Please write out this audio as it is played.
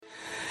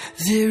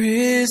There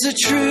is a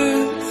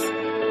truth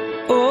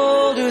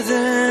older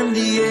than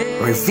the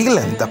air,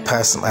 revealing the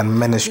person and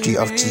ministry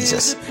of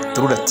Jesus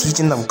through the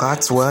teaching of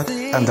God's word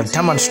and the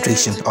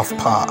demonstration of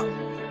power.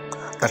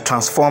 The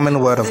transforming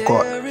word of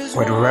God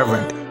with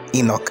Reverend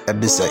Enoch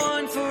Adusei.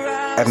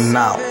 And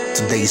now,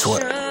 today's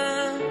word.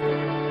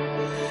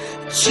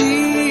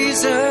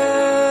 Jesus.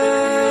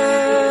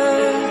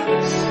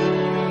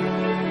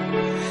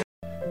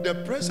 The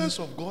presence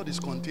of God is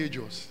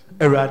contagious.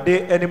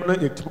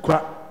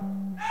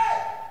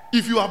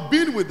 If you have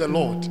been with the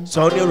Lord,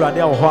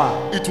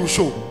 it will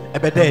show.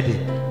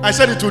 I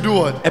said it will do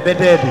what?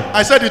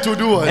 I said it will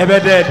do what?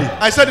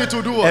 I said it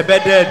will do what?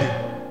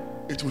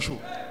 It will show.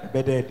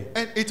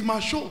 And it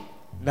must show.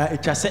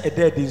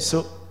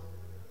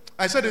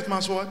 I said it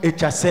must what?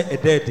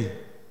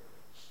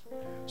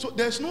 So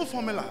there's no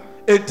formula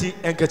in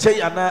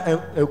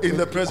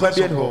the presence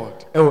of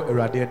God.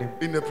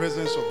 In the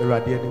presence of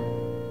God.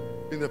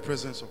 In the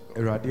presence of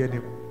God.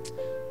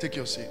 Take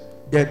your seat.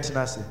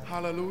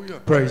 Hallelujah.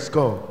 Praise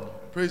God.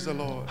 Praise the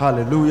Lord.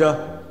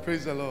 Hallelujah.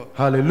 Praise the Lord.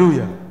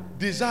 Hallelujah.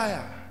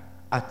 Desire.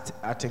 I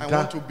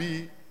want to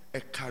be a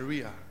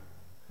carrier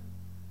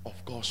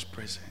of God's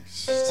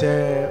presence.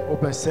 Say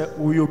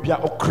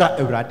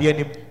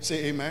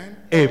amen.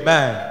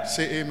 Amen.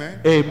 Say amen.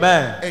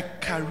 Amen. A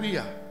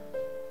carrier.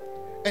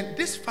 And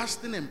this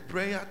fasting and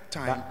prayer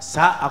time is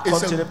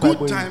a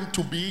good time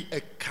to be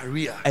a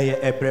carrier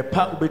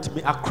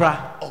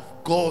of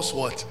God's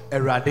what?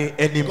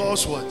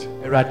 God's what?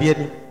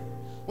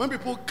 When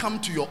people come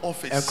to your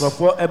office,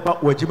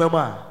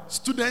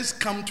 students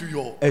come to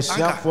your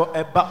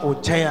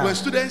anchor. When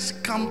students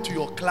come to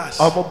your class,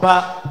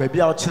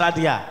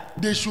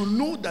 they should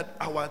know that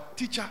our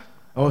teacher,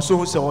 our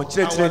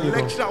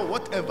lecturer,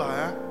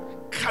 whatever,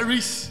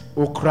 carries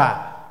a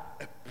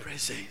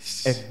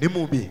presence.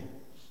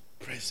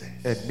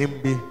 Presence.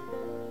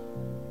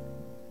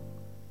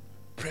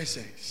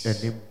 Presence.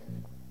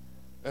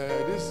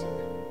 This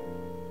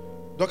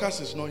Dorcas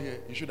is not here.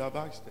 You should have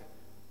asked her.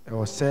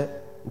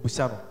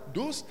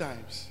 Those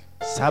times,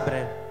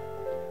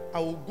 I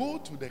will go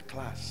to the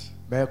class,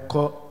 and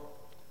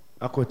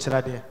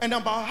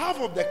about half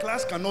of the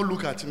class cannot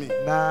look at me.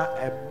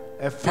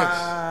 Yes.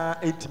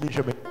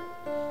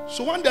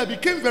 So one day I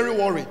became very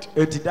worried.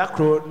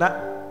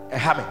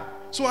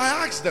 So I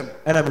asked them,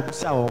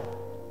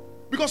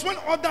 because when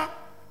other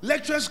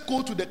lecturers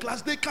go to the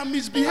class, they can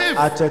misbehave.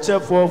 When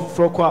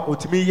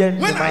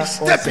I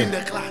step in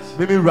the class,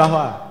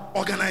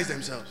 organize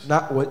themselves.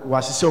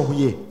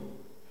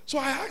 So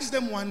I asked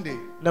them one day,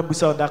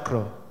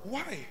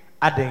 why?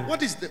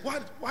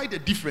 Why the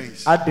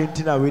difference?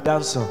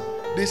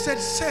 They said,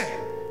 sir,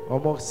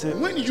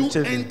 when you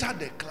enter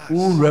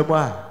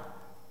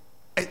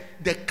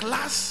the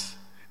class,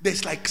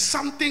 there's like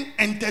something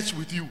enters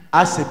with you.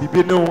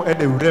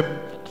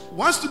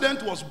 One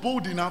student was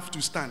bold enough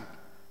to stand.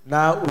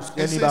 Now,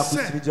 he said,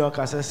 sir,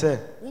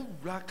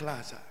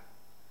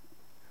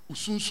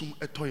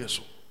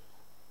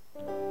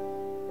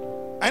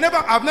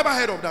 I've never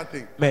heard of that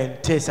thing.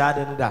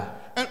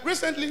 And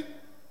recently,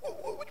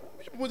 which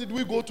people did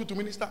we go to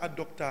minister at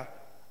Dr.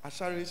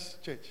 Ashari's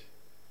church?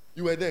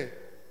 You were there?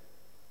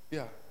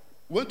 Yeah.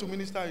 Went to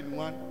minister in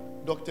one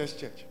doctor's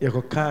church.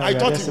 I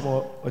taught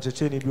him.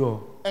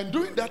 And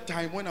during that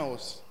time when I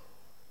was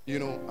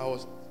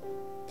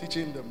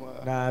teaching them.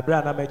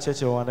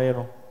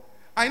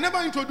 I never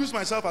introduced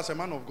myself as a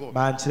man of God.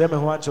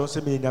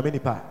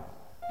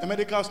 The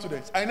medical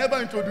students. I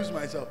never introduced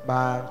myself. They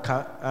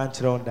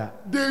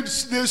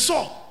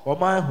saw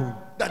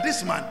that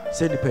this man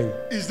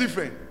is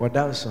different.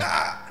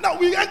 Now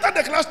we entered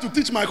the class to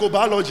teach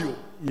microbiology.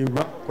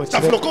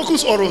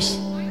 Staphylococcus aureus.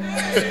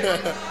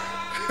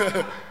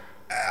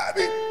 I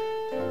mean,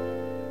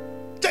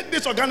 check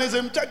this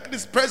organism, check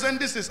this present,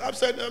 this is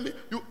absent. I mean,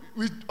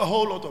 with a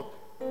whole lot of.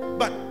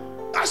 But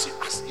as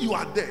you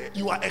are there,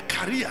 you are a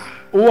carrier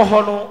of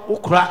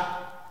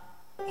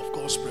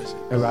God's presence.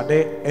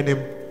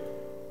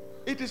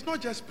 It is not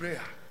just prayer.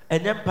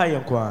 It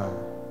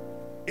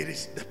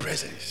is the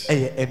presence.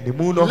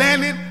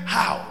 Learning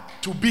how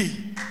to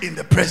be in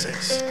the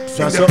presence.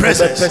 In the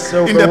presence.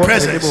 In the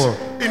presence.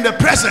 In the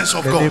presence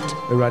of God.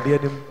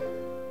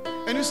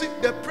 And you see,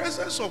 the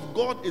presence of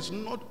God is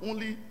not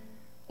only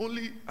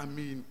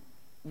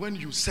when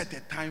you set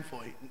a time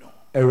for it. No.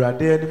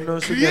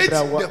 Create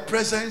the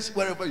presence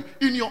wherever you.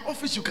 In your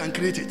office, you can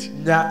create it.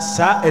 In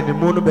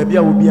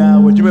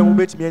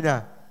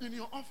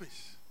your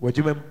office,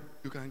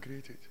 you can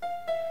create it.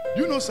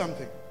 You know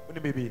something?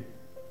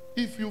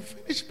 If you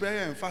finish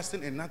prayer and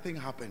fasting and nothing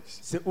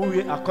happens,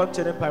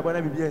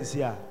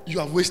 you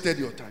have wasted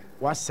your time.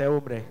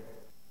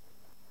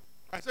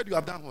 I said you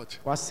have done what?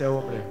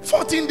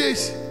 14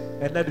 days.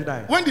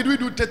 When did we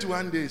do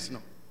 31 days?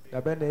 No.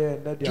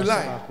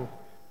 July.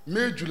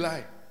 May,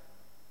 July.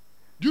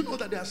 Do you know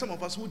that there are some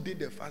of us who did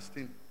the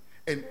fasting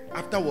and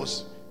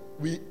afterwards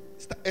we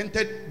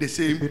entered the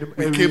same,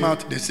 we came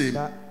out the same.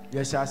 No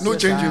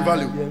change in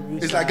value.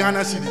 It's like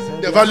Ghana city.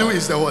 The value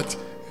is the what?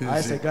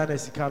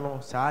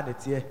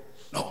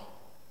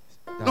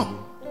 No.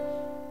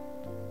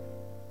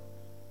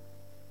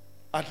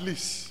 at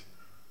least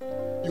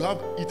you have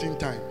eating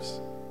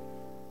times.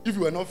 If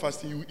you are not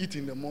fasting, you eat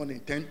in the morning,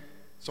 10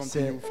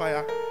 something, you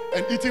fire.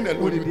 And eating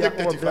alone, you take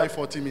 35,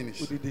 40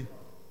 minutes.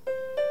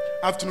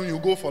 Afternoon, you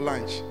go for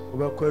lunch.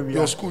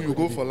 Your school, you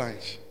go for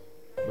lunch.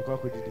 You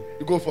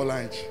go for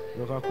lunch.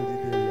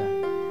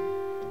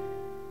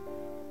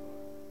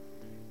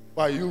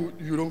 Why you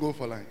don't go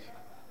for lunch?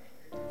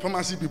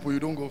 Pharmacy people, you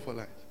don't go for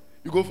lunch.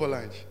 You go for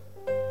lunch.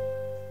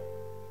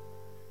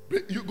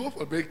 You go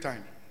for break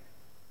time.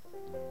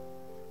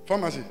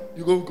 Pharmacy,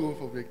 you go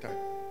for break time.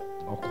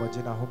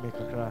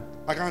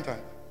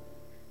 Accountant.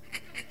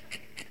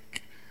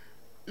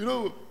 You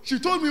know, she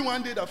told me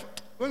one day that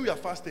when we are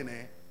fasting,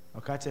 their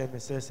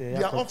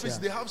office,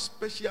 they have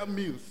special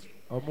meals.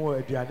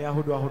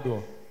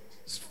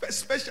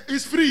 Special,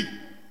 it's free.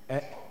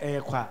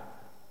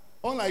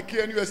 Unlike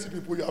KNUST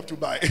people, you have to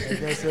buy.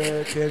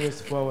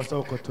 KNUST,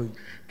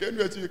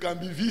 you can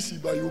be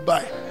VC, but you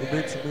buy.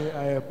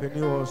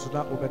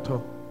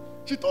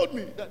 She told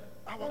me that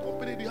our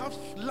company, they have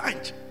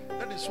lunch.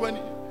 That is when,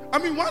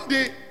 one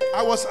day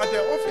I was at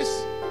the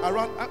office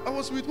around, I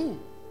was with who?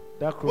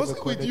 Was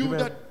it with you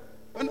that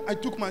when I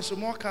took my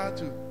small car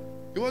to,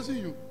 it wasn't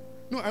you.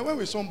 No, I went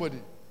with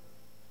somebody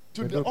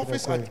to the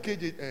office at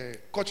KJ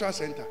Cultural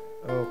Center.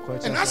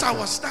 And as I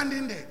was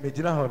standing there,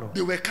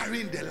 they were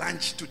carrying the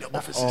lunch to the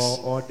offices.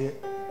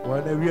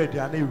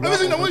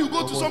 Everything that when you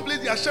go to some place,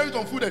 they are sharing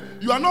some food.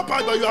 You are not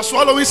part, but you are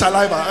swallowing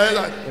saliva.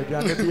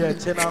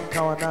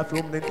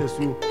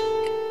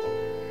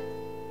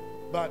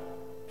 But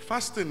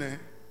fasting,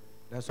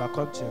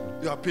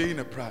 you are paying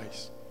a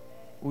price.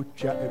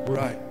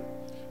 Right.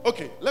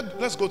 Okay,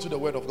 let's go to the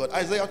word of God.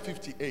 Isaiah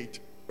 58.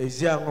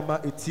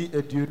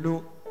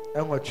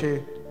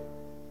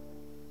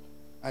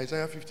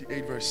 Isaiah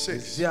 58 verse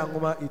 6.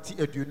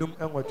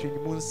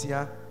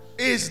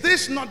 Is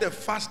this not the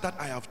fast that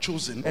I have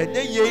chosen? To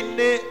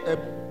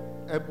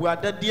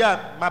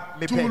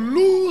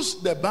loose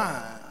the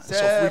bands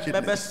of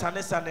wickedness,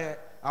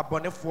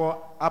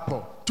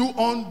 to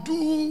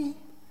undo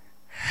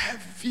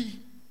heavy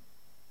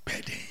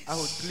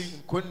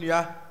burdens.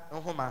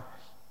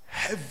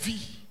 Heavy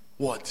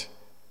what?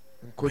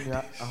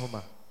 Burdens.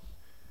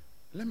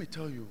 Let me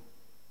tell you,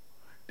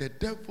 the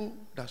devil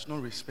does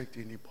not respect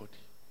anybody.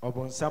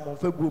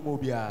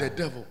 The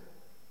devil.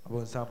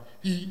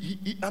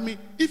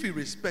 If he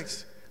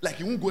respects, like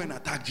he won't go and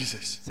attack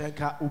Jesus. Can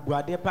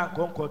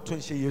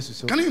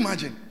you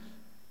imagine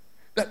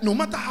that no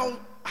matter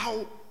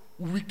how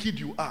wicked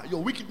you are,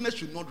 your wickedness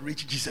should not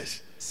reach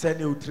Jesus?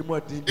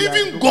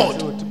 Even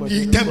God,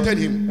 he tempted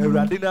him.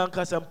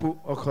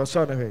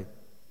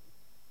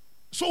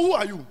 So who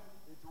are you?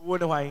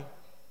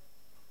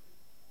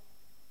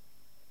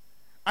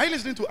 Are you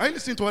listening to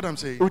what I'm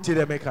saying? No, do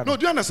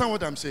you understand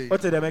what I'm saying?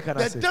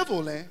 The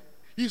devil,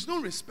 he's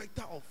no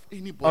respecter of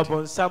anybody.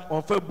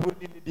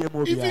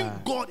 Even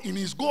God,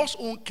 in God's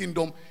own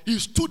kingdom, he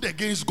stood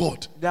against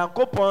God and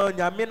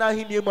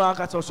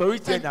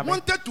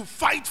wanted to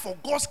fight for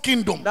God's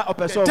kingdom.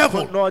 The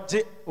devil.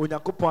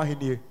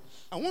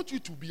 I want you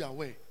to be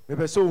aware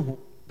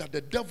that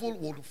the devil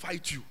will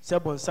fight you.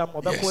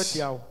 Yes.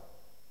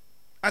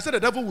 I said the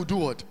devil will do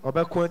what?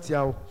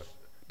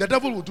 The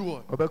devil will do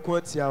what?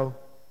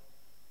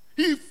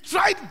 He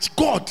tried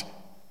God.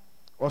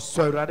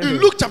 In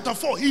Luke chapter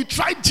 4, he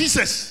tried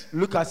Jesus.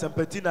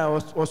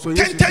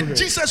 Tempted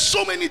Jesus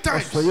so many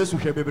times.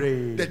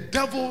 The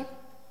devil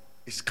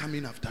is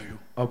coming after you.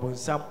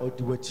 It's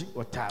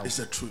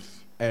the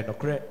truth.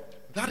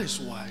 That is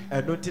why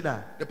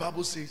the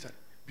Bible says that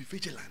be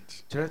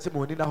vigilant,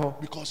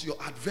 because your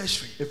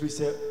adversary,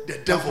 the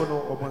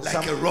devil,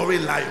 like a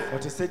roaring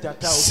lion,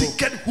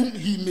 seeketh whom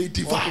he may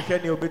devour.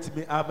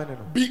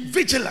 Be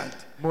vigilant.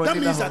 That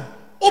means that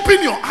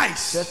open your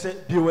eyes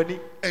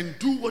and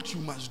do what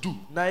you must do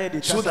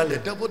so that the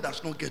devil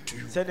does not get to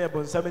you.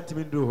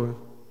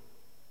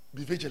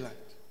 Be vigilant.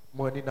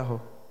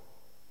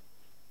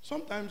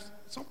 Sometimes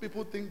some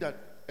people think that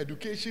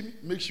education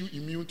makes you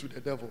immune to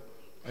the devil.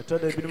 Is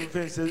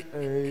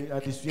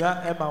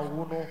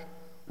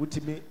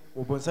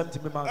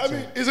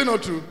it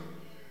not true?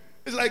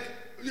 It's like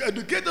you're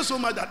educated so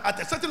much that at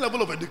a certain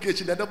level of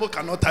education, the devil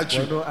cannot touch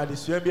you.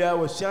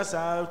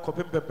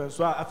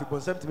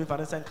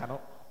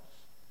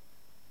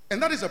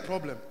 And that is a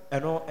problem.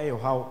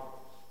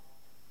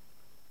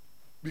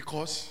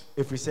 Because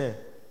if we say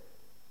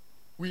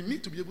we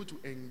need to be able to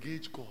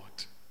engage God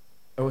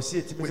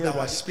with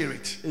our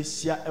spirit,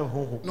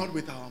 not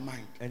with our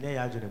mind.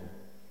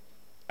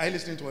 Are you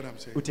listening to what I'm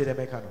saying?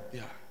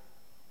 Yeah.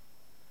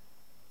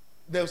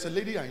 There was a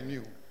lady I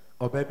knew,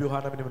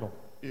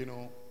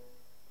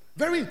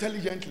 very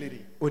intelligent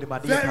lady, very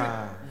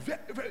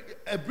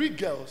big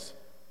girls.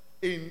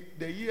 In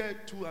the year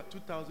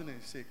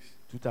 2006,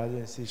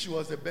 she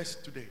was the best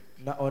student.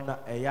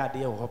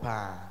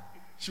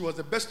 She was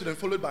the best student,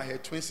 followed by her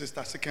twin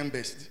sister, second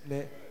best.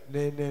 And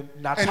they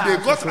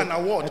got an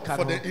award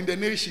in the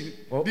nation.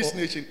 This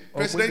nation,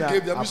 president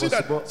gave them. You see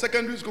that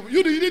secondary school?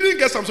 You didn't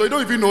get some, so you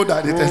don't even know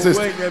that it exists.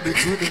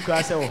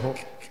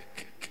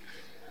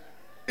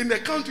 In the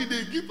country,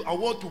 they give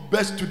award to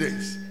best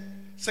students.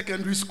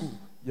 Secondary school.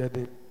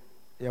 The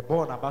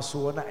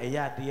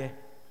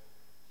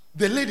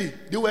lady,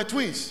 they were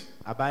twins.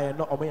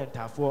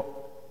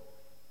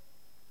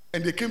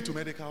 And they came to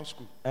medical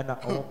school.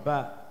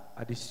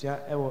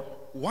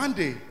 One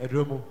day,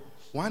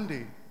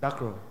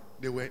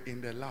 they were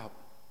in the lab.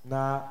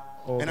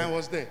 And I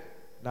was there.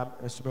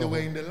 They were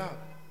in the lab.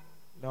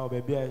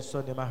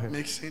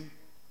 Mixing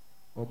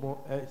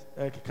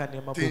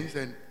things,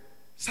 and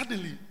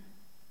suddenly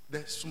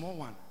the small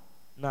one,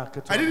 I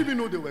didn't even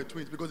know they were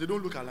twins because they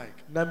don't look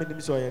alike.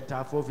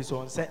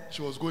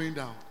 She was going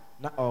down.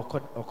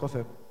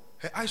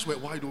 Her eyes were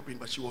wide open,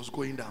 but she was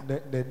going down.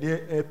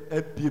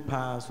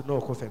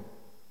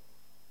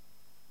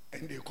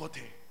 And they caught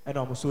her.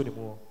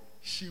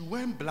 She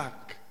went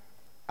blank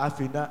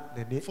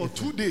for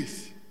 2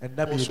 days.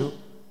 Also,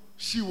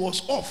 she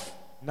was off.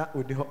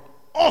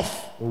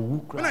 Off.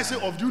 When I say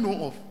off, do you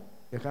know off?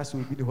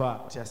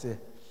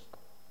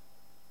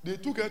 They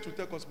took her to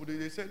tech hospital.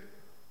 They said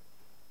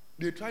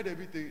they tried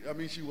everything. I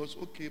mean, she was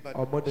okay, but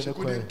she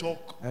couldn't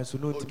talk or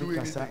do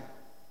anything.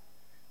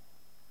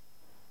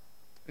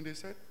 And they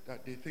said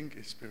that they think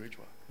it's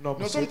spiritual. No,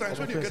 sometimes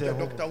when you get a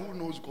doctor who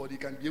knows God, he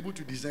can be able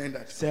to discern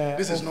that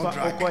this is not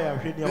drug.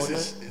 This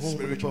is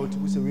spiritual.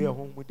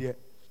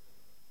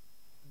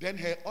 Then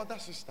her other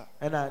sister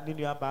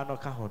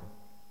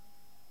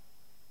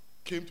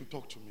came to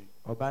talk to me.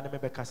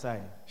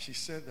 She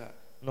said that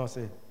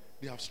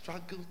they have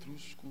struggled through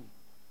school.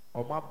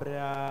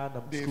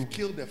 They've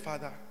killed the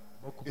father.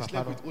 It's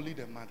left with only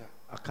the mother.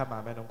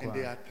 And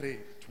they are three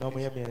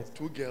twins,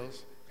 2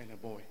 girls and a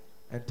boy.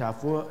 And a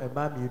lot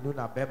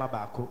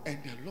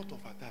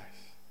of attacks.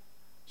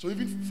 So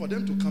even for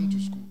them to come to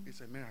school, it's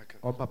a miracle.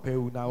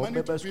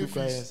 Money to pay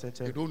fees,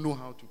 they don't know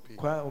how to pay.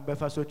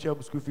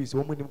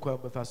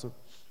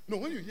 No,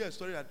 when you hear a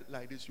story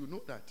like this, you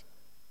know that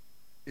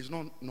it's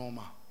not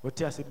normal.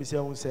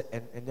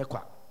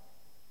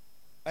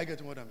 I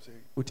get what I'm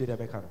saying.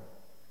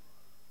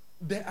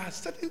 There are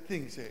certain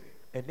things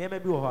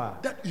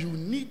that you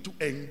need to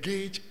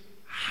engage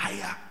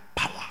higher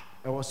power.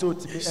 Yes.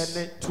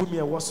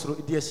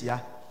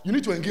 You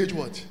need to engage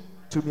what?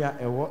 You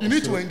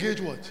need to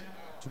engage what?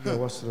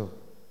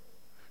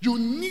 You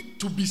need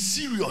to be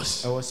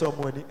serious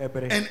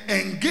and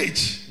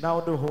engage.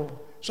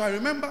 So I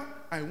remember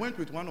I went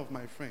with one of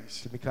my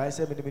friends.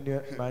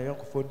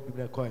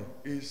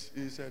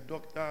 He's a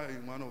doctor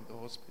in one of the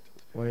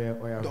hospitals.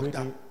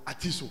 Dr.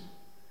 Atiso.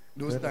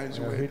 Those times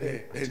we were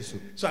there.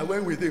 So I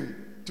went with him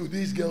to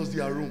these girls'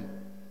 their room.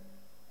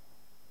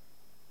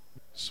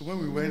 So when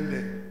we went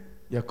there,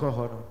 the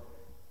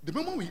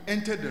moment we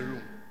entered the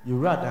room,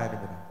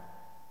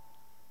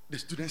 the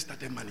students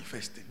started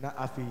manifesting.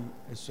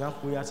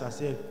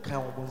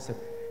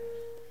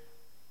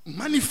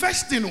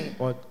 Manifesting.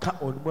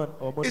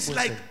 It's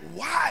like,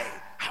 why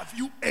have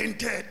you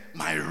entered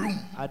my room?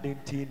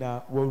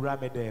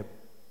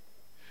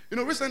 You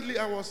know, recently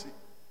I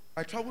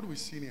traveled with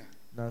Senior.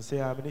 And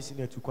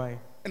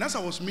as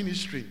I was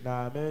ministering,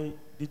 the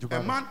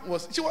man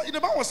was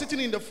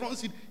sitting in the front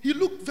seat. He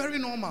looked very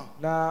normal.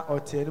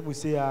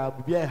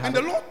 And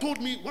the Lord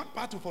told me what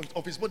part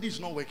of his body is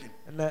not working.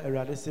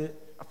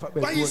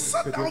 But he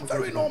sat down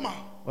very normal.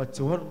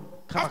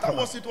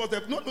 Afterwards, it was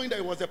not knowing that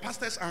it was the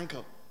pastor's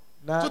uncle.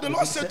 So the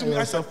Lord said to me,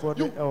 I said,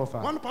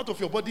 one part of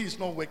your body is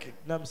not working.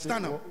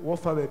 Stand up.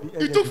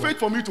 It took faith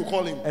for me to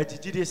call him.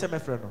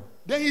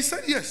 Then he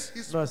said, yes,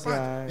 it's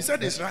right. He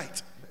said, it's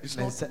right. It's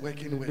not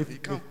working well. He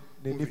can't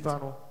move it.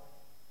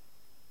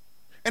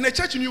 And the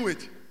church knew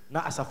it.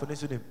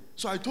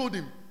 So I told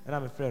him,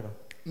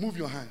 move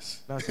your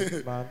hands. Move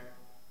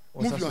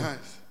your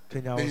hands.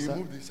 Then he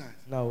moved his hands.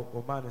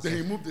 Then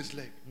he moved his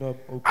leg.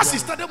 As he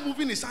started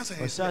moving his hands,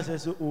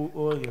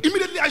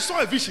 immediately I saw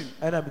a vision.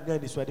 And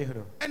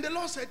the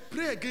Lord said,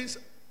 pray against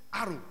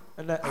arrow.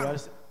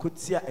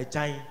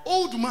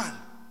 Old man,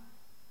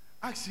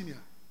 ask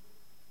Senior.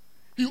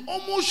 He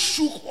almost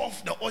shook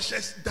off the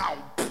ushers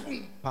down.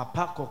 Boom. I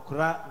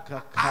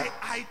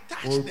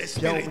touched the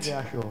spirit.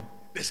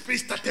 The spirit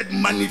started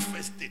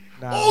manifesting.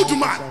 Old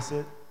man.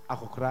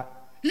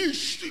 He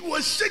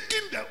was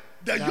shaking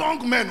the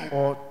young man.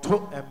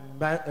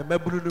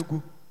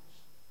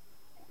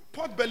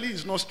 Pot belly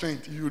is not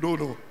strength. You don't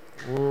know.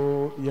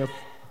 Oh, yep.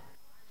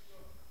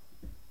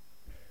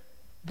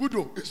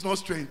 Budo is not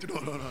strength. No.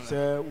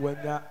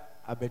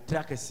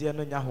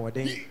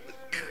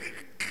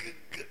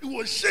 He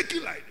was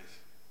shaking like this.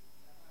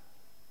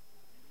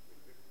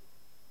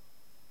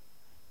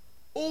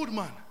 Old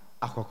man.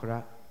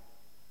 Afterwards,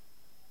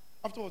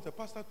 the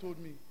pastor told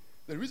me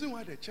the reason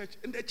why the church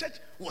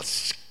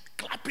was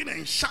clapping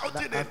and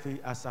shouting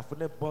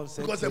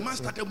because the man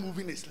started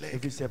moving his leg,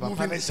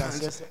 moving his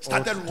hands,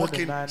 started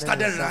walking,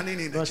 started running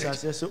in the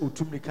church.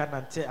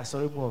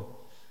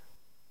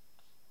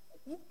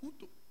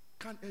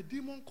 Can a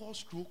demon cause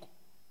stroke?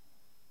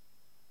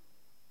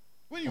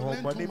 When you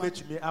learn too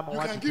much, you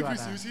can give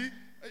this. You see,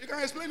 you can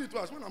explain it to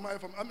us. When am I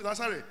from? I'm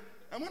sorry.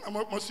 I'm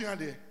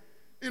there.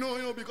 You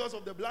know, because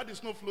of the blood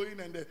is not flowing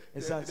and the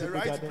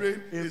right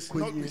brain is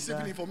not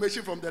receiving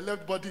information from the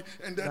left body.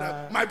 And then,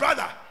 my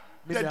brother,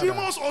 the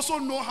demons also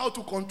know how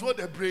to control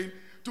the brain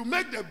to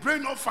make the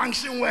brain not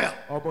function well.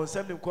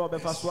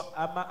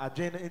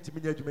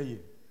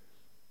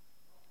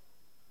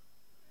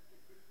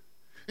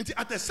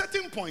 At a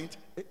certain point,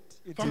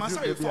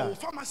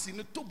 pharmacy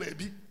to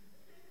baby.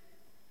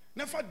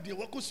 Never the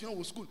work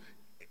school.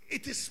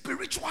 It is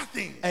spiritual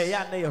things.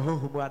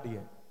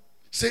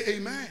 Say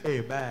amen.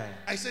 Amen.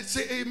 I said,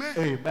 say amen.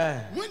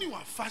 Amen. When you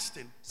are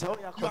fasting, you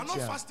are not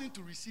fasting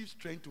to receive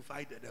strength to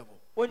fight the devil.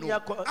 No.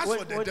 As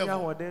for the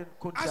devil,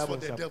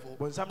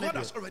 God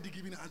has already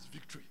given us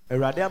victory.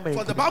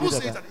 For the Bible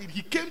says that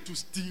he came to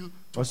steal,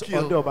 to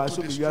kill,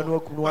 to destroy.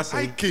 But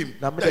I came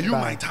that you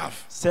might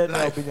have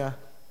life.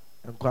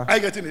 Are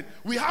you getting it?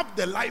 We have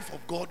the life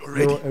of God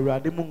already.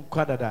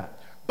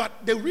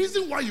 But the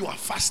reason why you are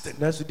fasting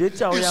is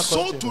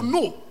so to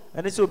know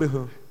and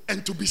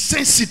to be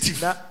sensitive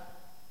to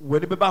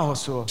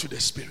the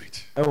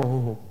spirit. Are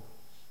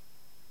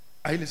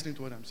you listening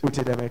to what I'm saying?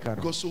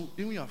 Because so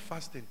when we are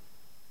fasting,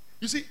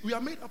 you see, we are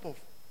made up of,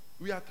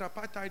 we are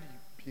tripartite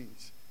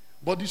beings,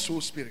 body,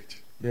 soul,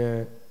 spirit.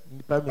 Yeah.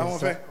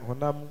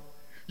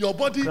 Your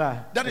body,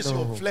 that is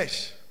your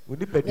flesh,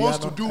 wants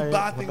to do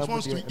bad things,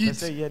 wants to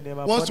eat,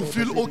 wants to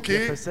feel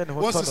okay,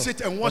 wants to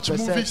sit and watch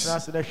movies. Are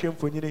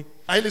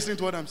you listening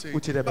to what I'm saying?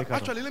 But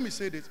actually, let me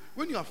say this.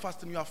 When you are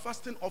fasting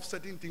off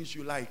certain things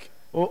you like.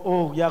 You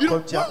know,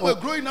 when we're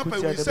growing up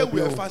and we say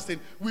we are fasting,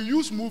 we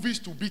use movies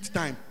to beat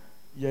time.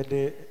 And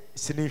then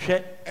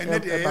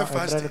they are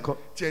fasting.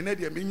 They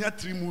are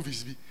 3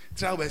 movies.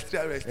 3 hours.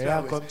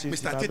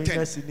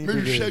 Mr. 10.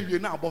 Maybe share you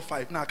now about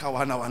 5.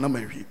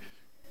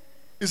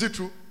 Is it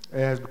true?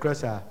 Yes,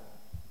 because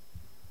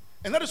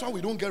and that is why we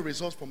don't get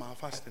results from our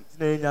fasting.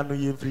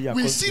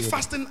 We see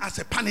fasting as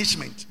a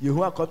punishment.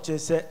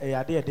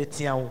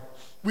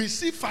 We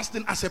see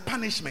fasting as a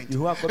punishment.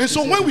 And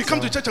so when we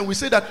come to church and we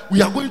say that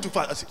we are going to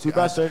fast,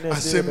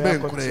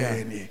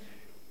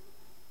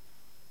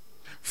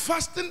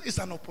 fasting is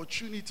an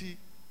opportunity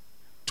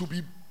to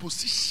be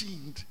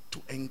positioned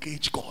to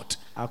engage God.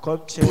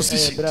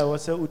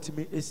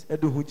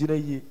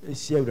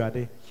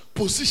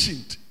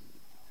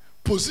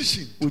 Positioned to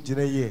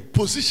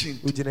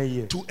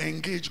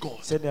engage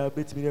God.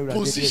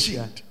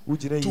 Positioned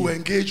to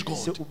engage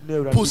God.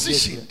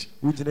 Positioned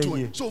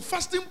to. So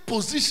fasting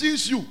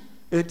positions you.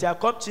 Yeah.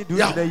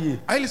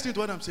 Are you listening to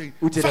what I'm saying?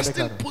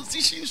 Fasting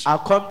positions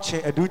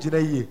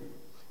you.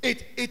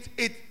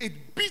 It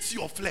beats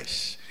your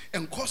flesh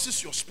and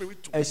causes your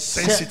spirit to be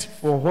sensitive.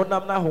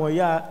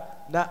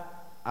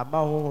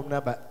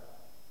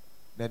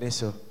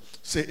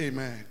 Say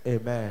amen.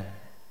 Amen.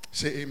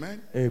 Say amen.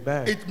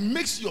 Amen. It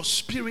makes your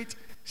spirit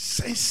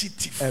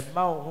sensitive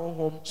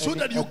so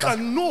that you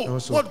can know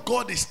what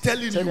God is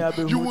telling you.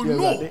 You will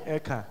know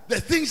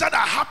the things that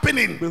are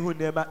happening.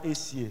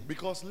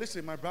 Because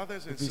listen, my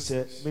brothers and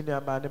sisters,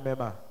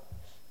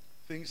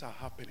 things are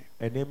happening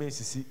and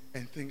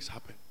things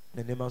happen.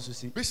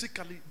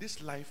 Basically,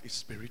 this life is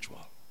spiritual.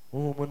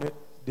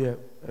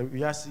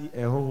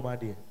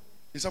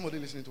 Is somebody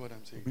listening to what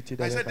I'm saying?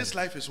 I said this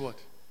life is what?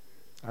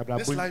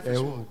 This life is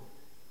what?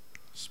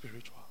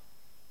 Spiritual.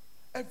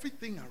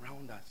 Everything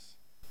around us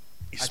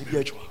is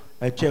spiritual.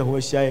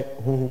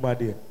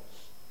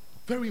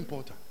 Very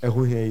important.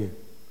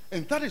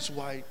 And that is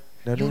why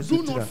you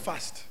do not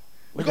fast.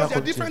 Because there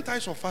are different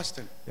types of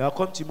fasting.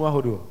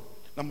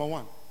 Number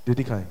 1,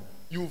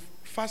 you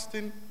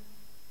fasting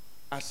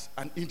as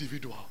an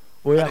individual.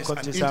 That is an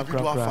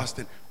individual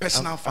fasting.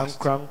 Personal fast.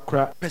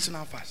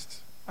 Personal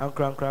fast. I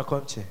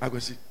go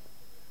see.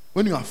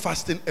 When you are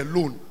fasting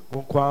alone.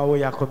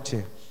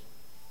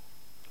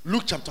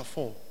 Luke chapter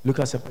 4.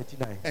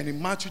 And in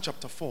Matthew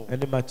chapter 4.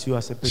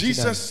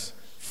 Jesus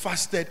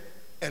fasted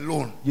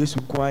alone. He was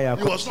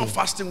not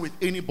fasting with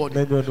anybody.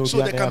 So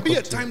there can be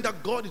a time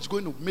that God is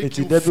going to make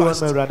you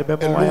fast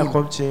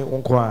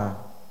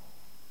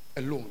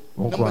alone.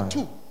 Number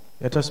 2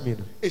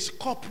 is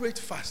corporate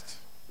fast.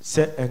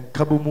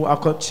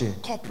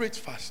 Corporate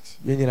fast.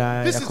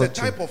 This is the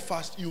type of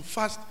fast you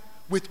fast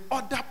with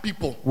other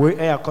people.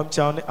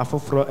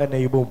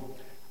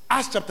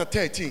 Acts chapter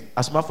 13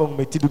 and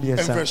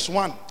verse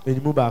 1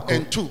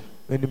 and 2.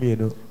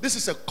 This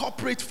is a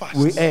corporate fast.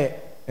 You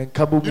know,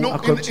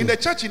 in the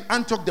church in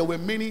Antioch, there were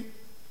many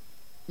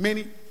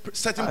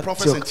certain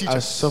prophets and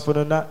teachers.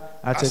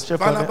 As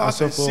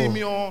Barnabas and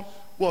Simeon,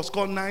 who was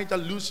called Niger,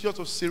 Lucius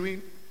of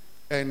Cyrene,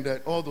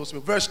 and all those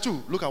people. Verse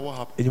 2, look at what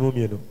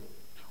happened.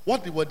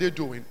 What were they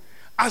doing?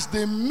 As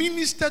they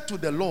ministered to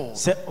the Lord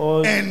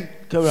and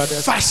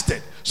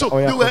fasted. So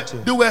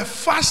they were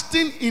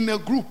fasting in a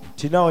group.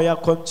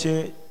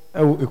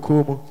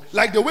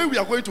 Like the way we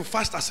are going to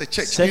fast as a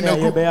church in a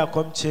group.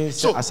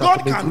 So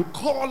God can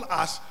call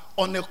us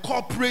on a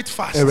corporate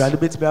fast.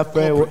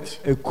 Corporate.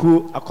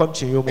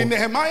 In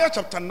Nehemiah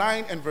chapter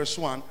 9 and verse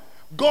 1,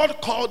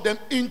 God called them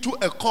into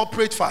a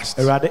corporate fast.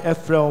 A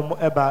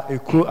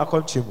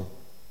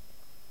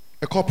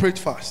corporate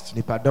fast.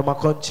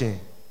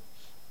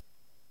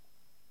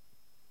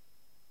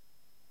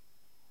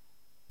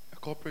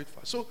 corporate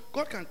fast. So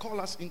God can call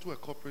us into a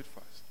corporate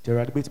fast.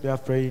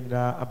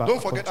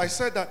 Don't forget, I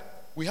said that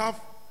we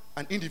have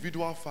an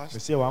individual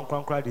fast or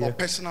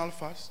personal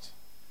fast.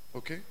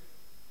 Okay?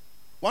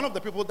 One of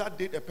the people that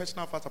did a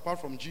personal fast apart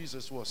from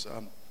Jesus was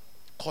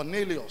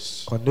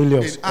Cornelius.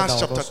 In Acts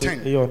chapter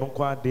 10.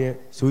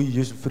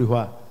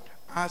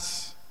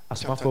 Acts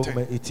chapter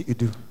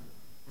 10.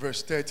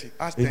 Verse 30.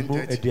 Acts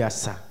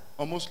 10:30.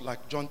 Almost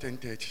like John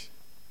 10:30.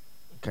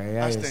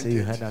 Acts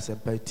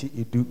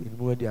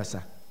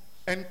 10:30.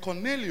 And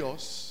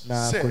Cornelius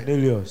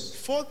said,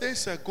 4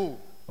 days ago.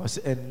 Please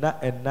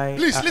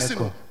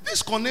listen.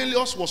 This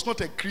Cornelius was not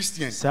a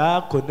Christian.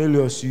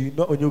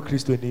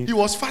 He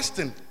was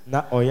fasting.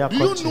 Do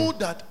you know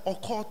that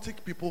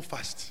occultic people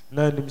fast?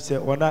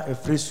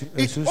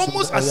 It's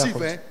almost as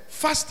if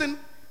fasting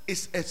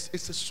is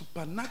a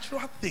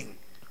supernatural thing.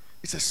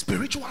 It's a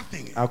spiritual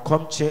thing.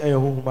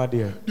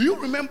 Do you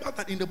remember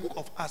that in the book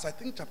of Acts, I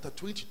think chapter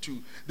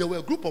 22, there were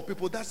a group of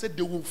people that said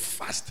they will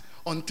fast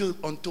until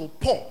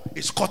Paul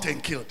is caught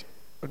and killed.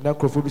 Yes,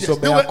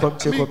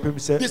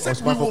 they said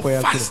we will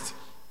fast.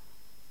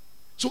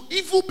 So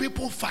evil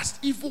people fast.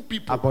 Evil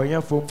people.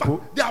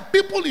 There are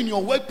people in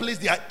your workplace,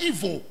 they are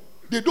evil.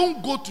 They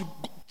don't go to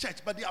church,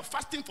 but they are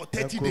fasting for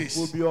 30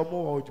 days. You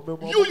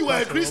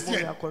are a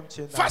Christian.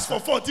 Fast for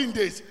 14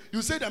 days.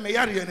 You say that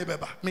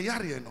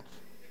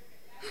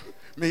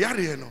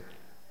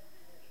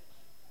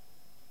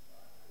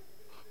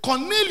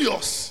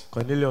Cornelius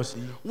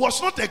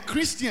was not a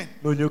Christian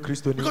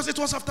because it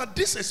was after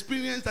this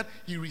experience that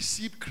he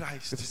received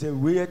Christ.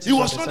 He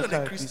was not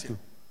a Christian.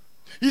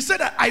 He said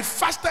that I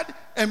fasted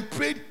and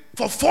prayed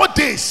for 4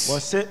 days. 4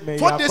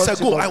 days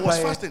ago I was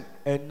fasting.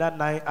 And at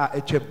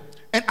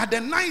the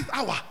 9th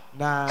hour,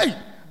 hey,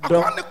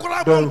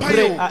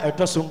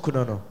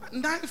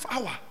 9th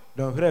hour.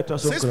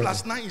 6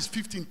 plus 9 is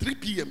 15. 3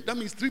 p.m. That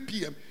means 3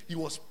 p.m. He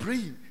was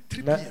praying.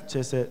 3 p.m.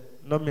 3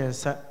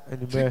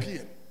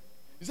 p.m.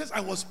 He says, I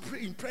was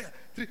praying prayer.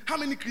 How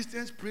many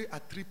Christians pray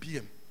at 3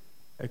 p.m.?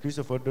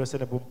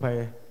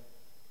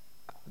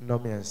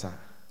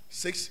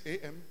 6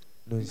 a.m.,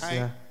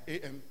 9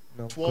 a.m.,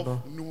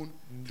 12 noon,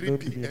 3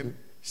 p.m.,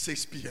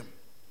 6 p.m.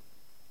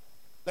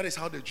 That is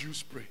how the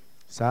Jews pray.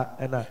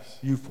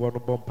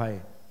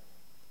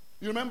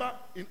 You remember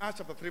in Acts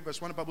chapter 3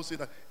 verse 1, the Bible says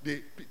that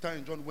Peter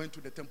and John went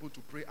to the temple to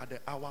pray at the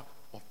hour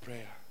of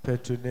prayer.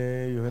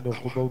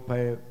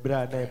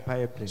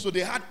 So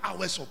they had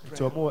hours of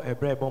prayer.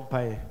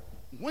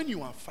 When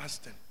you are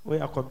fasting,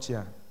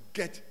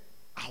 get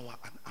hour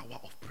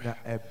of prayer.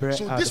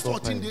 So this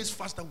 14 days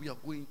fast that we are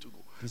going to go,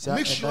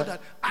 make sure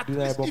that at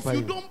least if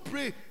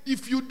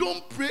you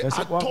don't pray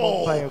at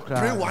all,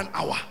 pray 1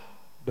 hour.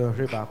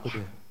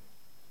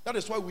 That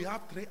is why we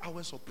have 3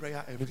 hours of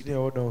prayer every day.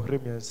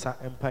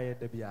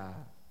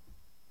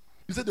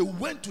 He said they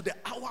went to the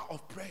hour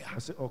of prayer,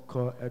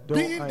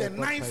 being the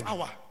 9th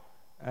hour.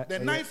 The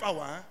 9th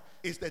hour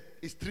is 3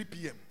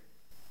 p.m.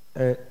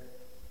 If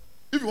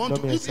you want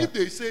to, if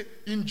they say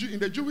in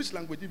the Jewish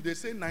language, if they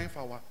say 9th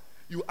hour,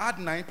 you add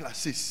 9 plus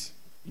 6,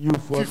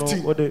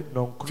 15.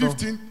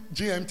 15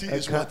 GMT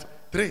is what?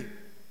 3.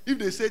 If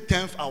they say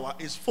 10th hour,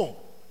 is 4.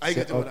 I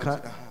get what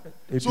I'm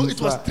saying. So it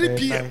was 3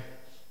 p.m.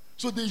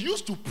 So they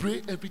used to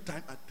pray every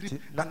time at 3,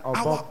 an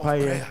hour of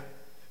prayer.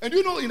 And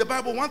you know, in the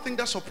Bible, one thing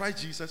that surprised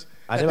Jesus,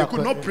 that they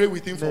could not pray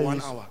with him for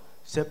 1 hour.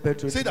 Say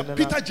that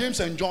Peter,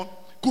 James, and John,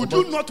 could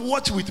you not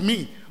watch with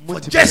me for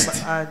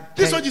just?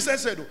 This is what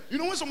Jesus said. You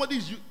know, when somebody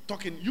is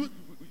talking, you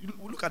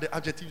look at the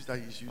adjectives that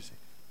he's using.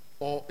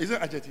 Or is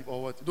it adjective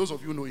or what? Those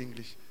of you know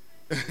English.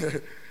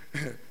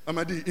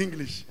 Amadi,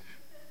 English.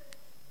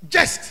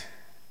 Just.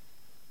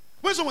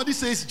 When somebody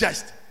says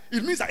just,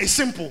 it means that it's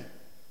simple.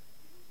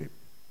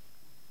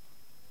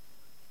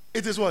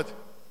 It is what?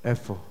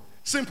 Effort.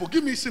 Simple.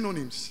 Give me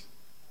synonyms.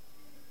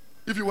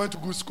 If you went to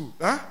good school.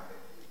 Huh?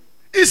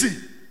 Easy.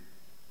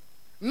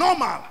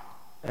 Normal.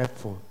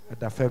 Effort.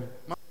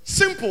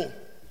 Simple.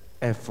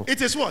 Effort.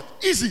 It is what?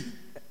 Easy.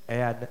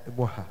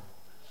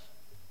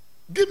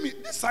 Give me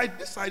this side.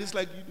 This side is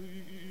like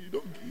you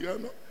don't. You are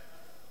not.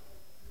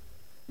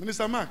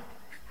 Minister Mark.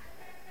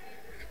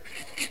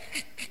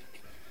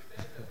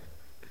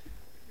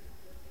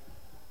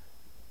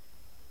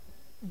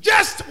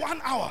 Just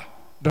 1 hour.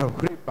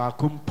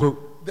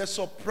 The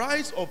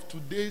surprise of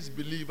today's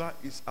believer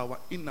is our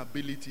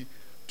inability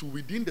to,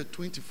 within the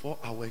 24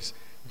 hours,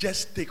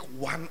 just take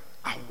 1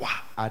 hour.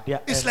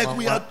 It's like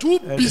we are too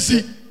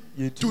busy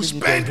to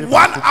spend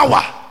 1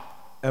 hour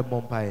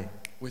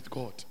with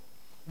God.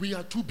 We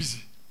are too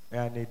busy.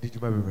 I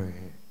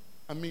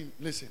mean,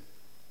 listen.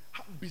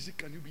 How busy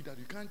can you be that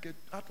you can't get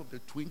out of the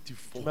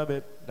 24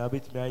 hours?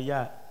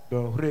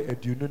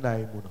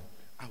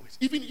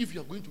 Even if you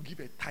are going to give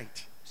a tithe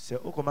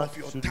of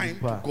your time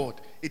to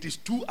God, it is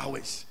 2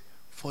 hours,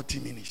 40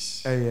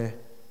 minutes. I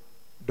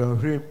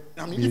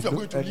mean, if you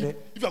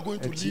are going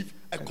to live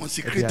a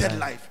consecrated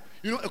life,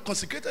 you know, a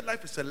consecrated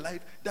life is a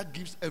life that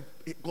gives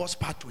God's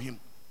part to Him.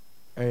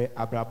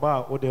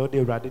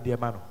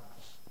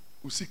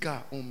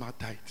 Usika on my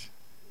tithe,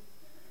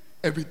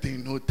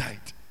 everything no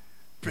tithe.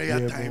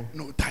 prayer time,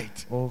 no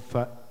tight.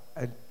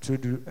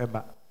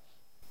 Emma.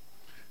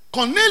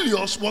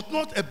 Cornelius was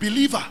not a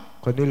believer.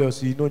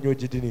 Cornelius, you know your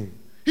jidini.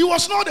 He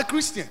was not a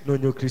Christian. No,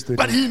 your Christian.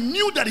 But he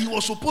knew that he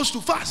was supposed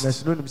to fast.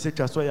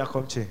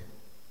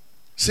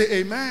 Say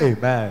amen.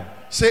 Amen.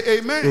 Say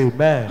amen.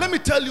 Amen. Let me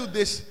tell you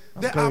this.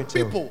 There are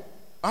people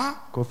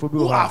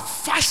who are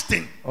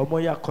fasting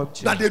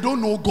that they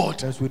don't know God.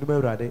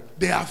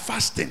 They are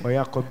fasting.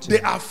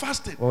 They are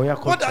fasting.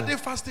 What are they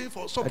fasting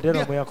for? Some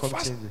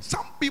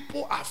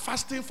people are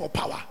fasting for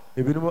power.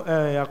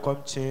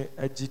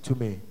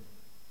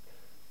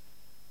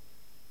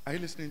 Are you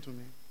listening to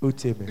me?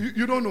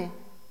 You don't know.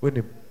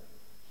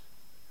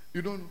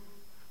 You don't know.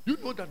 You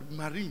know that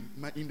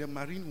in the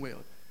marine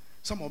world,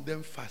 some of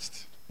them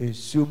fast. They go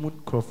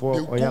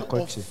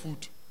off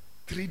food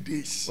 3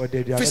 days.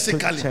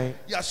 Physically,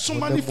 so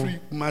many free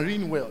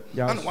marine world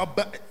and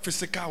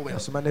physical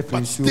world,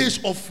 but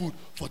stays off food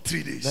for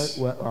 3 days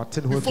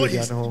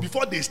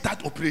before they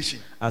start operation.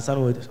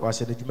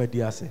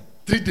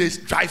 3 days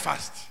dry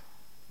fast.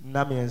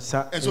 And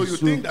so you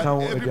think that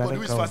everybody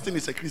who is fasting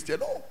is a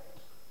Christian? No.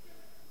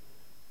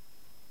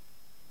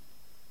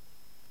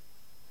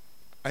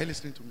 Are you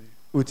listening to me?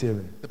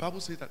 The Bible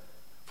says that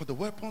for the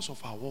weapons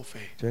of our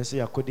warfare,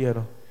 they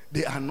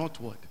are not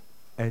what?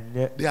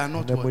 They are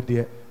not what?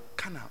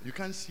 Carnal. You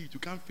can't see it, you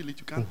can't feel it,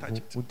 you can't touch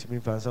it. But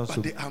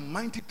they are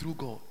mighty through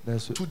God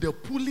to the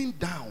pulling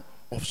down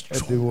of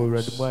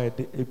strongholds.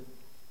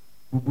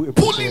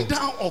 Pulling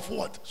down of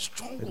what?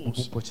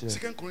 Strongholds.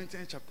 2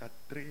 Corinthians chapter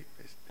 3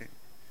 verse 10.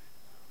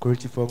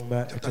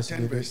 Chapter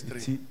 10 verse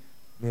 3.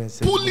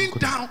 Pulling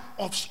down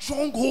of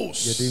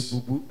strongholds.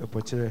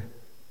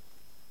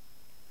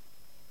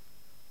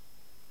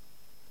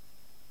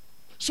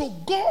 So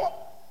God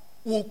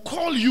will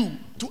call you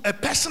to a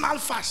personal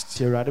fast.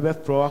 And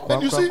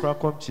you see,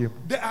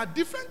 there are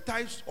different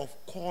types of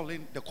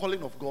calling, the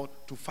calling of God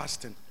to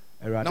fasting.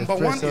 Number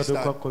one is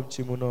that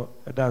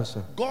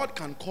God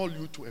can call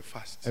you to a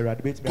fast.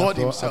 God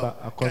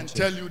himself can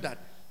tell you that,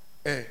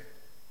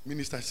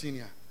 Minister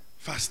Senior,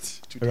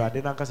 fast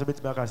today.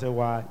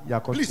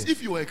 Please,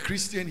 if you are a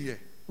Christian here,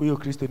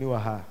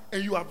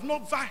 and you have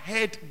never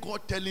heard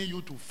God telling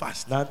you to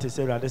fast,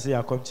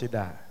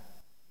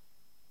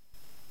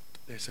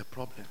 there's a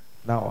problem.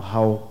 Now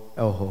how?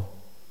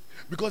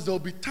 Because there will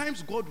be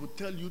times God will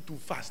tell you to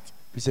fast.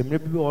 Christian,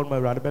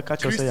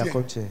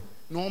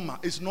 normal.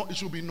 It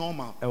should be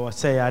normal.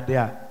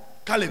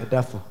 Caleb,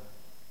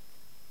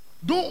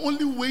 don't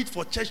only wait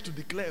for church to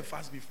declare a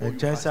fast before you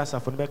fast.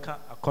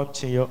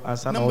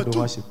 Number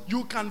two,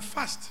 you can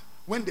fast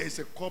when there is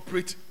a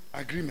corporate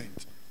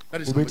agreement.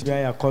 That is number two.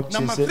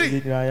 Number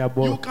three,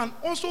 you can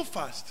also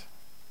fast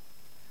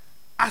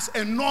as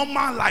a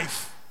normal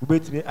life.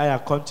 Patricia,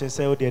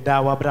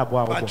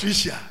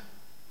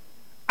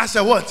 as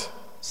a what?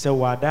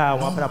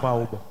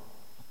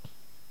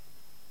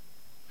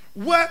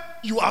 Where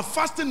you are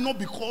fasting not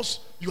because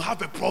you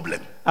have a problem.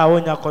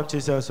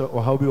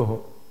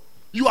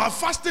 You are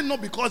fasting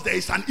not because there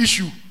is an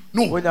issue.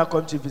 No.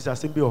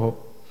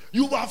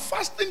 You are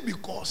fasting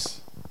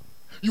because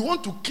you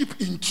want to keep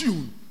in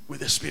tune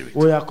with the Spirit.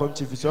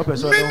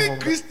 Many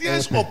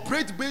Christians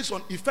operate based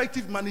on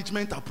effective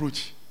management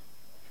approach.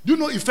 Do you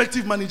know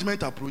effective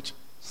management approach?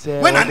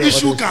 When an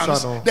issue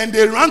comes, then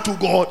they run to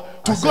God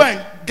to go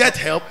and get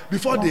help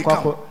before they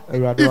come.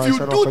 If you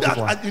do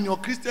that in your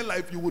Christian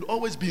life, you would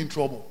always be in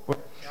trouble.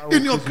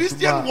 In your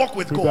Christian walk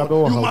with God,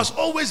 you must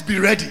always be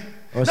ready.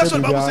 That's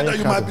what the Bible said,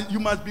 that you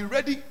must be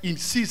ready in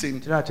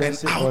season and out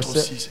of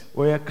season.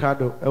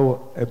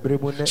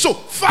 So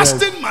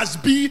fasting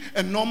must be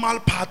a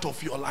normal part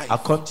of your life.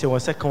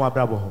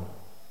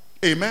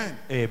 Amen.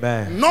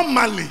 Amen.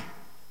 Normally.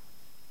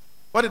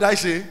 What did I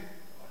say?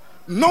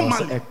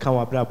 Normally.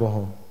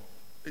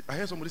 I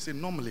heard somebody say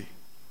normally.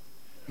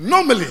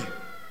 Normally.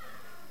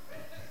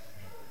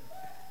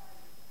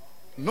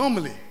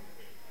 Normally.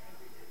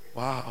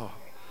 Wow.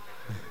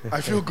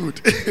 I feel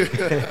good.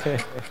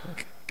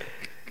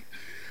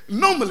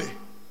 Normally,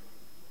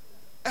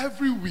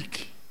 every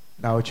week,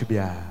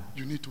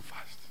 you need to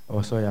fast.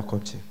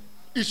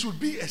 It should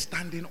be a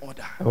standing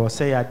order.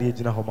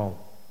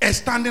 A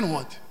standing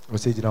what? A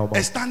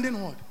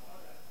standing what?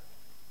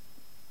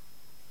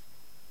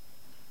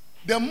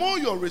 The more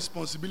your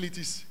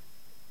responsibilities,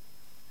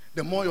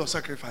 the more your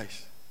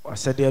sacrifice.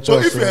 So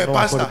if you're a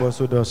pastor,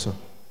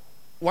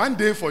 1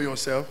 day for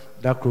yourself,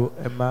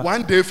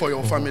 1 day for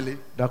your family,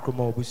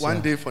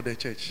 1 day for the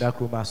church.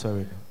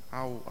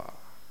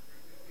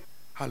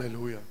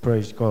 Hallelujah.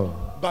 Praise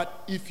God.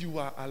 But if you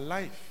are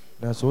alive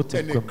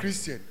and a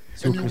Christian,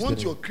 and you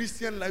want your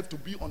Christian life to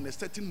be on a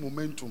certain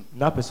momentum,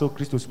 get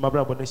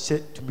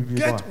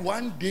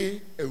 1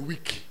 day a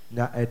week.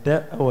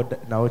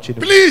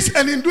 Please,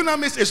 and in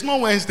Dunamis, it's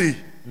not Wednesday.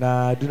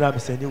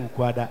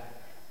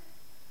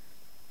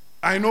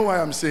 I know why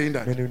I'm saying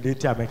that.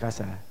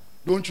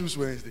 Don't choose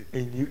Wednesday.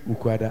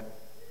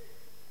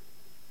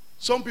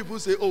 Some people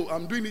say, oh,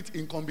 I'm doing it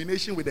in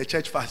combination with the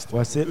church fast.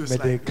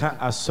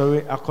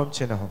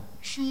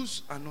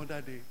 Choose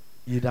another day.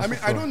 I mean,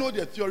 I don't know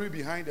the theory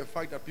behind the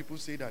fact that people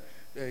say that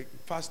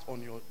fast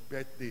on your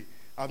birthday.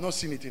 I've not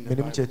seen it in the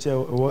Menim Bible.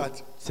 cheche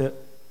what se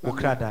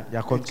okrada ya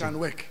It konti. can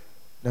work.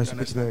 Na You so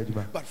understand?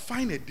 bitime But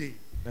find a day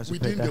so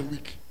within better. the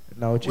week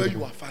Na where ochi.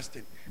 you are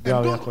fasting. And Yeah, we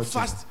are don't continuing.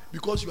 fast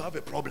because you have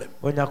a problem.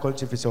 Onya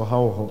konti fi so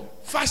hawo ho.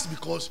 Fast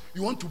because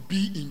you want to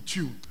be in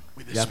tune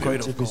with the Ya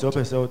Spirit konti of fi so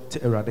God. pese o te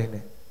Awurade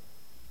ne.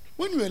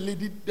 When you're a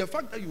lady, the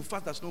fact that you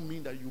fast does not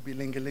mean that you'll be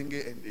lenge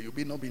and you'll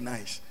be not be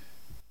nice.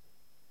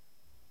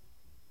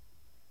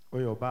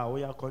 Oyo ba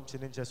oya konti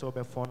ne nche so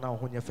be fon na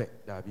ho nye fe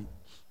dabi.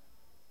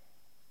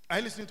 Are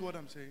you listening to what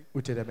I'm saying?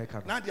 Ute de meka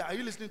no. Nadia, are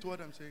you listening to what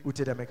I'm saying?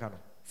 Ute de meka no.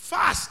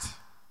 Fast.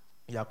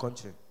 Ya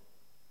konti.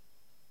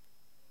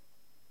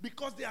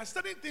 Because there are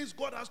certain things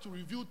God has to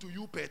reveal to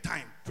you per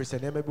time. Fi se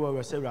neme bi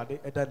wo se Awurade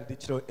eda ne di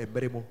kire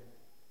emere mu.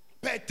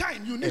 Per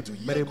time, you need to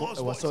hear God's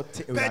voice. Per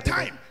Per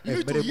time, you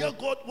need to hear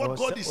what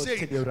God is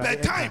saying. Per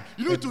time,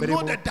 you need to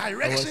know the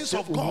directions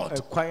of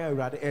God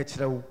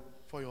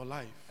for your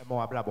life.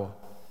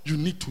 You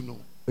need to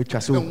know.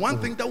 And one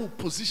thing that will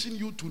position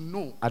you to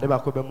know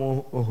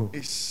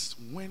is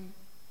when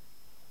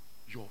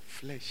your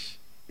flesh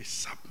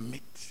is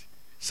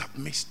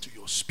submits to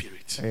your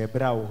spirit. Say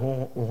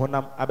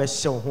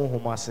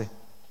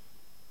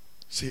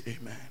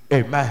amen.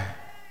 Amen.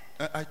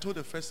 I told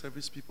the first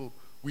service people,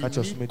 we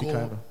need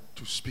God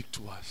to speak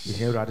to us.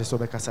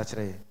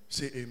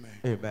 Say amen.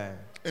 Amen.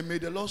 And may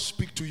the Lord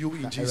speak to you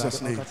in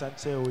Jesus' name.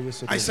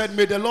 I said,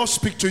 may the Lord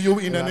speak to you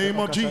in the name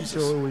of Jesus.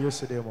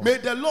 May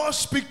the Lord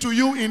speak to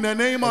you in the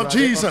name of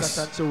Jesus.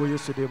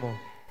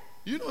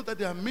 You know that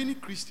there are many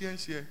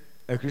Christians here.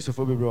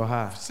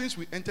 Since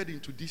we entered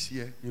into this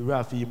year,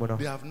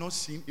 they have not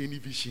seen any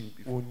vision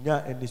before.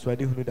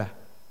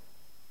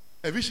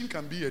 A vision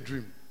can be a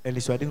dream, a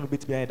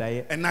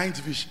night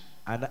vision.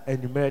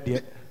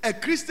 A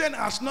Christian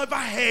has never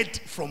heard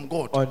from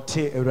God.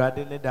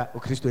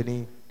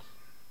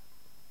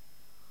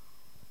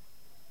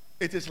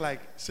 It is like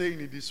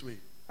saying it this way.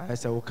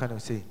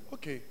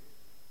 Okay,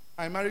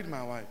 I married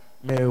my wife.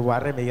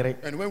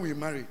 And when we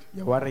married,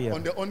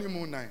 on the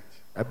honeymoon night,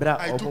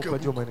 I took a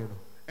book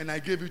and I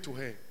gave it to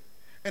her.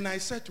 And I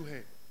said to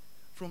her,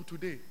 from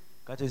today,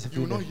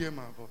 you will not hear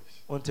my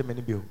voice.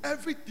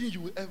 Everything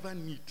you will ever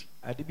need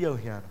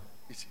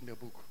is in the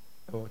book.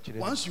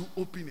 Once you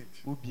open it,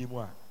 you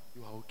are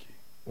okay.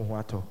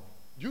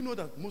 You know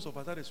that most of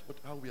us, that is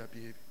how we are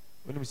behaving.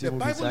 The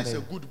Bible is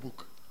a good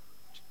book.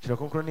 But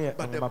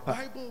the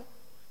Bible,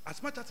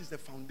 as much as it's the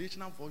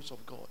foundational voice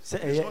of God, it's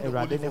not the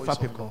only voice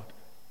of God.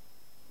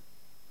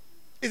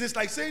 It is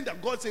like saying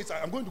that God says,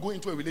 I'm going to go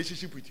into a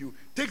relationship with you.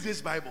 Take this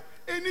Bible.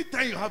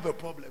 Anytime you have a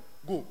problem,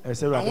 go. I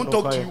won't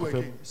talk to you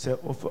again.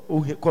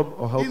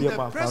 In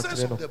the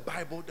presence of the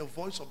Bible, the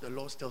voice of the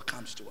Lord still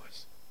comes to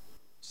us.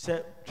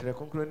 Say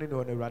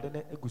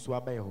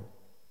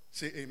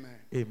amen.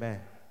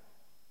 Amen.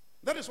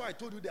 That is why I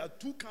told you there are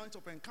two kinds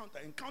of encounter.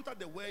 Encounter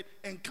the word,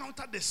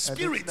 encounter the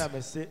spirit.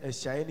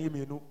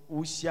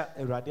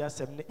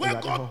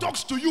 Where God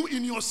talks to you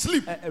in your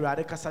sleep. Where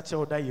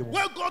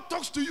God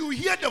talks to you,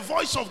 hear the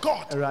voice of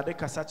God.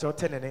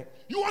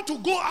 You want to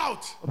go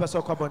out, but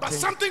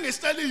something is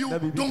telling you,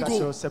 don't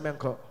go.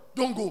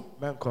 Don't go.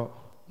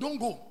 Don't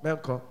go.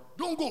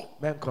 Don't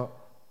go.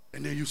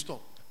 And then you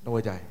stop.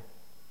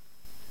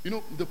 You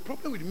know, the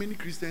problem with many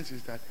Christians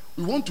is that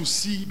we want to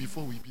see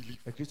before we believe.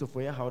 But most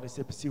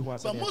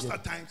of the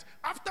times,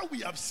 after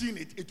we have seen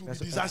it, it will be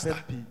disaster.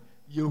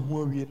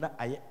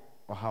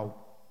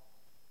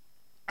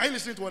 Are you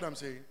listening to what I'm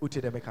saying?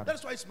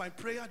 That's why it's my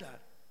prayer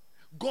that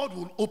God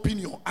will open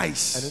your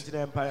eyes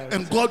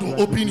and God will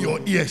open your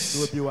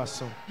ears.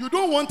 You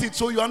don't want it,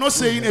 so you are not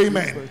saying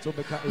amen.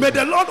 May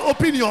the Lord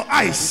open your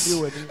eyes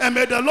and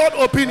may the Lord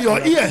open your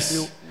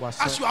ears.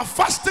 As you are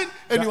fasting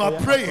and you are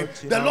praying,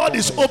 the Lord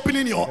is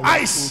opening your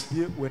eyes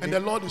and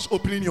the Lord is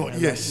opening your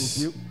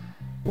ears.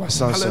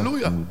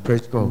 Hallelujah.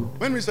 Praise God.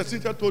 When Mr.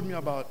 Cynthia told me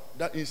about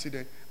that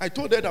incident, I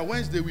told her that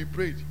Wednesday we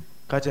prayed.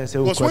 Because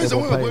Wednesday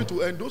when we were going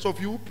to end, those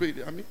of you who prayed,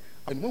 and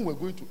when we were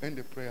going to end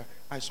the prayer,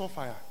 I saw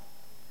fire.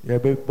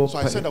 So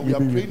I said that we are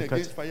praying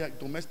against fire,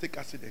 domestic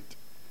accident.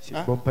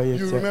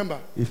 You remember?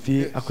 Yes.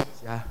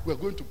 We are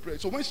going to pray.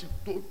 So when she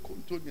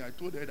told me, I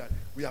told her that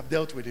we have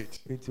dealt with it.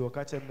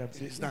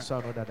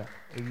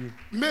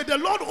 May the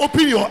Lord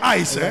open your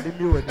eyes,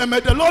 and may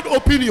the Lord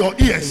open your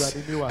ears,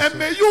 and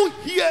may you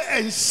hear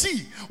and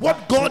see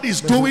what God is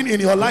doing in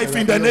your life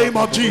in the name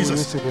of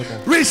Jesus.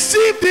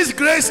 Receive this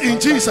grace in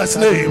Jesus'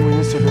 name.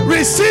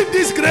 Receive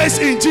this grace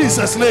in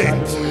Jesus'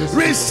 name.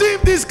 Receive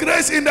this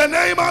grace in the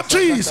name of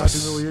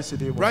Jesus.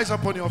 Rise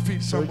up on your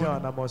feet,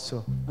 someone.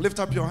 Lift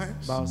up your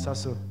hands.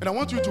 And I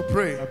want you to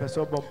pray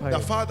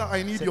that, Father,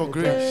 I need your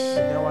grace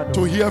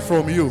to hear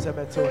from you,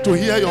 to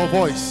hear your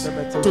voice,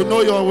 to know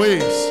your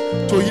ways,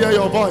 to hear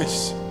your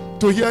voice,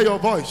 to hear your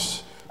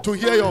voice, to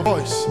hear your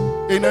voice.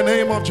 In the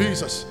name of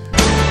Jesus.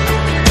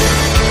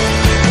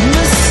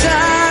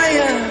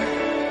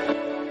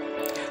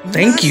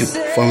 Thank you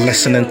for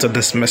listening to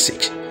this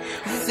message.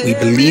 We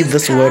believe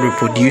this word will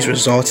produce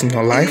results in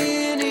your life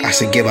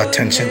as you give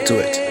attention to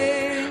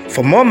it.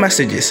 For more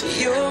messages,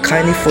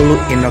 kindly follow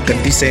Enoch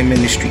Adusei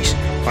Ministries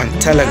on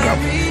Telegram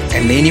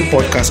and any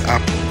podcast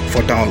app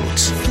for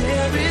downloads.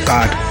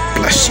 God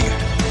bless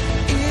you.